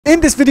In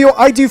this video,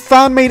 I do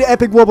fan-made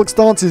epic Wubbox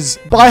dances,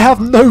 but I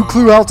have no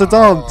clue how to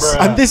dance.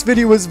 And this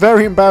video was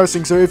very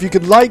embarrassing, so if you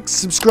could like,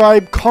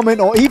 subscribe, comment,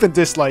 or even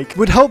dislike,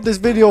 would help this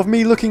video of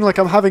me looking like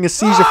I'm having a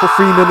seizure for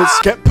 3 minutes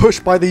get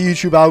pushed by the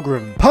YouTube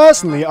algorithm.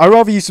 Personally, I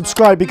rather you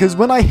subscribe because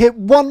when I hit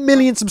 1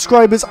 million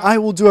subscribers, I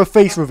will do a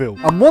face reveal.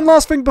 And one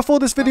last thing before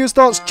this video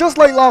starts, just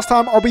like last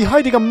time, I'll be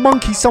hiding a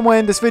monkey somewhere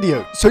in this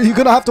video. So you're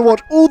gonna have to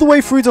watch all the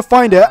way through to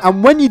find it,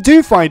 and when you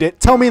do find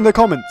it, tell me in the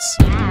comments.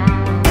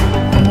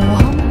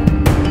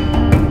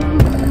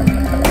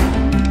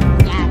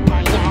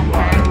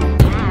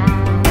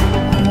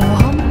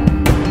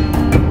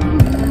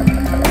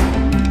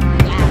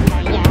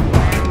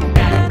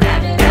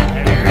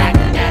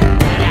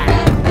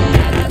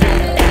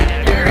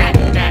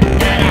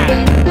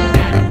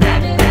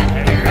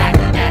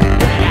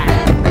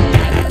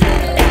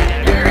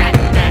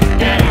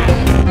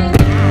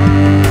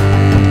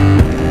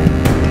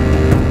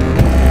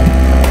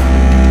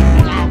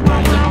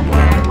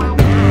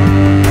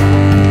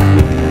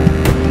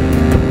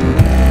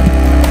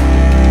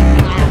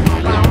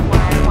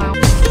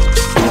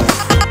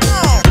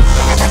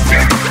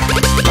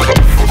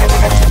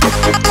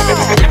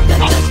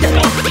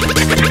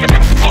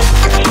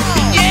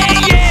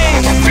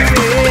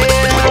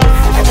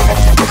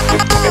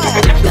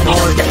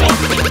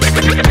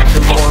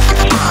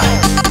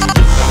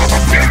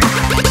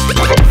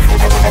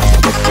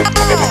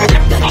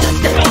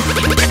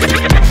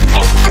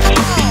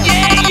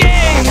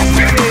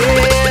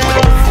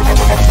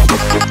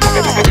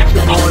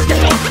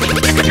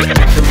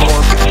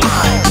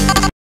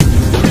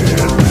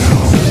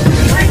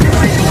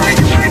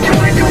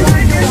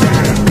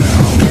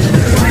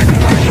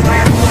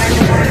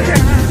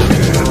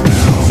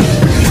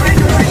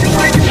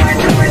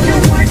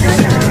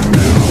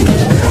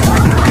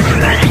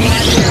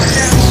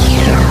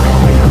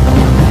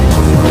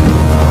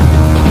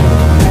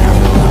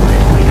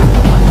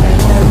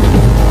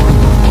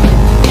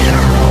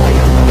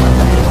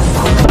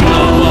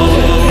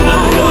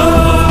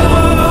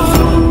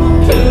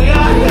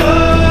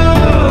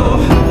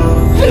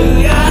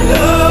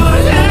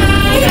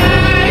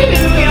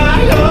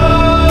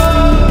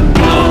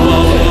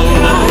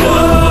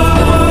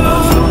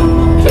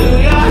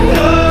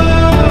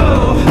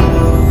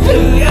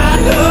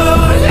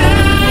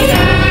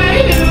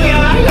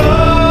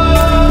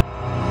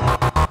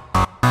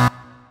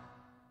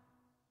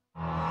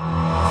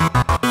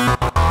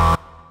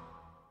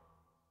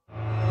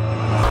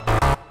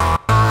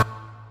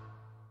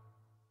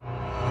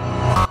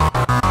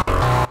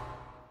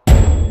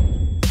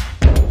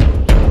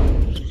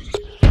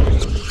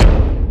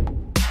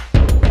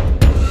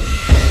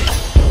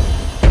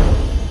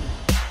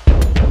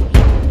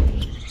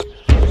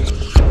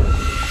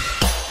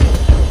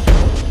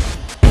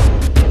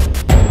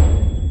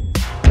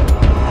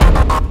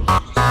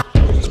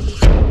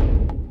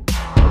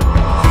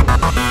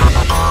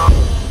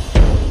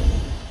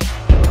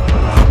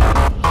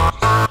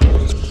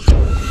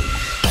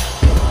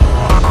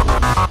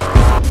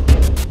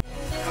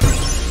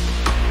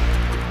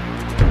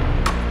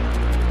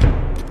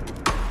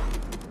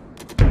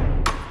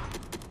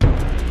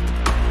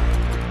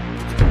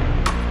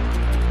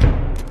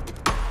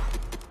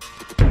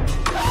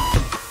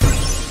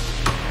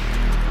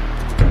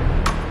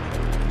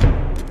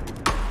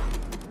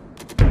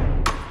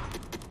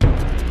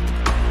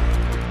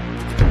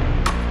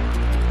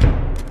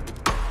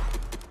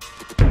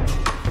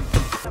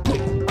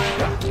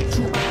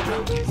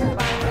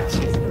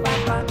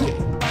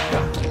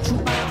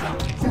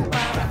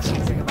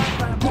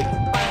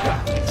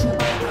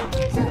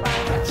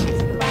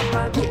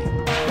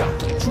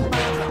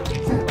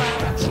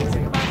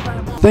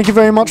 Thank you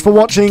very much for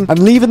watching, and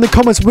leave in the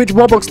comments which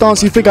Roblox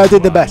dance you think I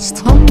did the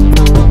best.